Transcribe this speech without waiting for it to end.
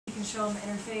can show them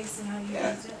interface and how you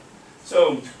used it.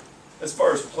 So, as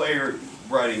far as player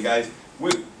writing, guys,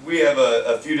 we have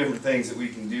a few different things that we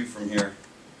can do from here.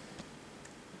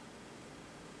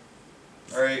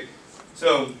 Alright,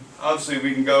 so obviously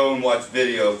we can go and watch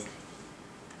video.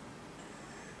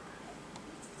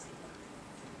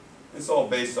 It's all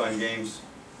based on games.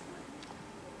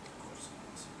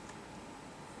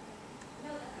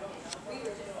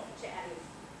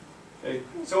 Okay.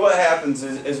 So what happens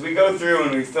is we go through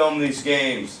and we film these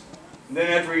games. And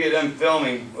then after we get done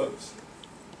filming, whoops,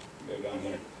 go down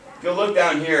here. If you'll look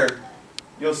down here,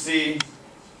 you'll see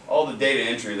all the data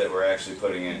entry that we're actually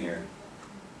putting in here.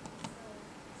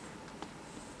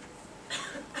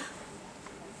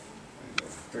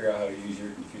 Figure out how to use your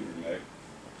computer, Meg.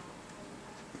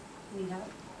 Need help?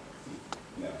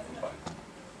 No, I'm fine.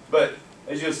 But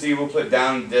as you'll see, we'll put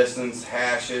down distance,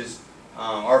 hashes,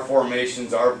 our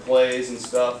formations, our plays and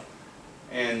stuff,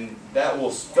 and that will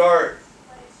start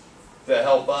to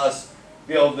help us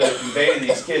be able to convey to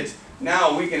these kids.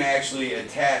 Now we can actually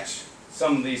attach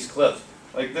some of these clips.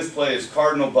 Like this play is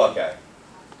Cardinal Buckeye.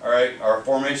 Alright, our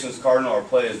formation is Cardinal, our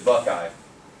play is Buckeye.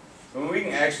 So we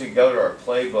can actually go to our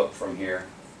playbook from here.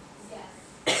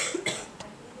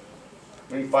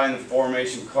 We can find the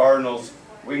formation Cardinals.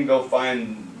 We can go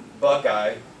find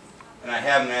Buckeye, and I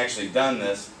haven't actually done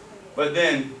this, but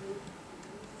then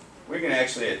we can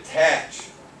actually attach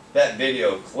that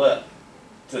video clip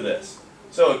to this.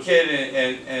 So a kid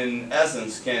in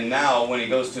essence can now, when he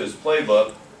goes to his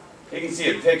playbook, he can see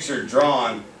a picture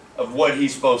drawn of what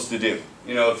he's supposed to do.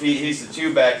 You know, if he's the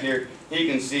two back here, he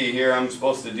can see here I'm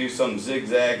supposed to do some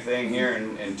zigzag thing here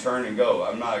and turn and go.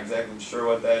 I'm not exactly sure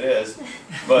what that is,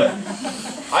 but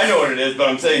I know what it is, but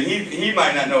I'm saying he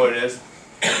might not know what it is.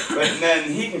 But then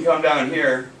he can come down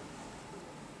here,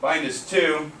 find his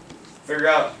two, figure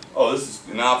out, oh, this is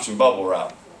an option bubble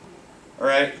route.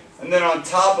 Alright? And then on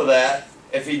top of that,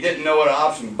 if he didn't know what an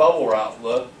option bubble route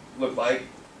looked like,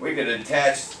 we could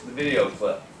attach the video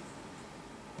clip.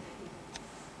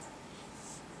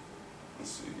 Let's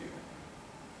see here.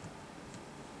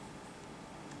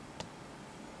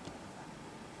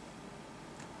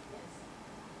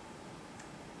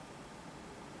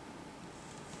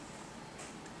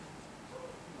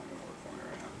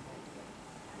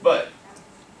 But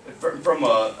from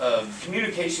a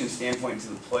communication standpoint to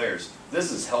the players,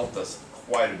 this has helped us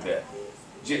quite a bit.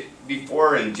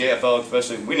 Before in JFL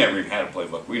especially, we never even had a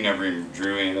playbook. We never even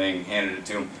drew anything, handed it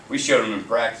to them. We showed them in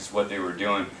practice what they were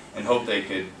doing and hoped they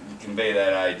could convey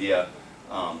that idea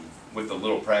with the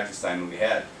little practice time that we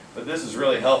had. But this has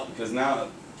really helped because now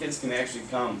kids can actually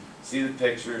come, see the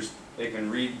pictures, they can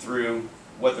read through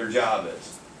what their job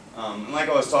is. And like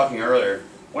I was talking earlier,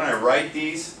 when I write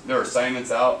these, their assignments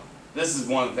out, this is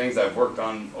one of the things I've worked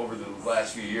on over the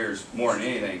last few years more than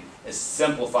anything, is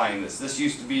simplifying this. This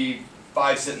used to be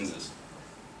 5 sentences.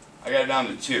 I got it down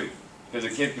to 2 because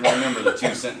a kid can remember the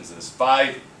 2 sentences.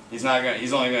 5, he's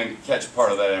only going to catch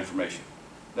part of that information.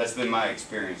 That's been my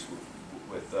experience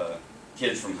with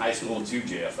kids from high school to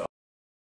JFL.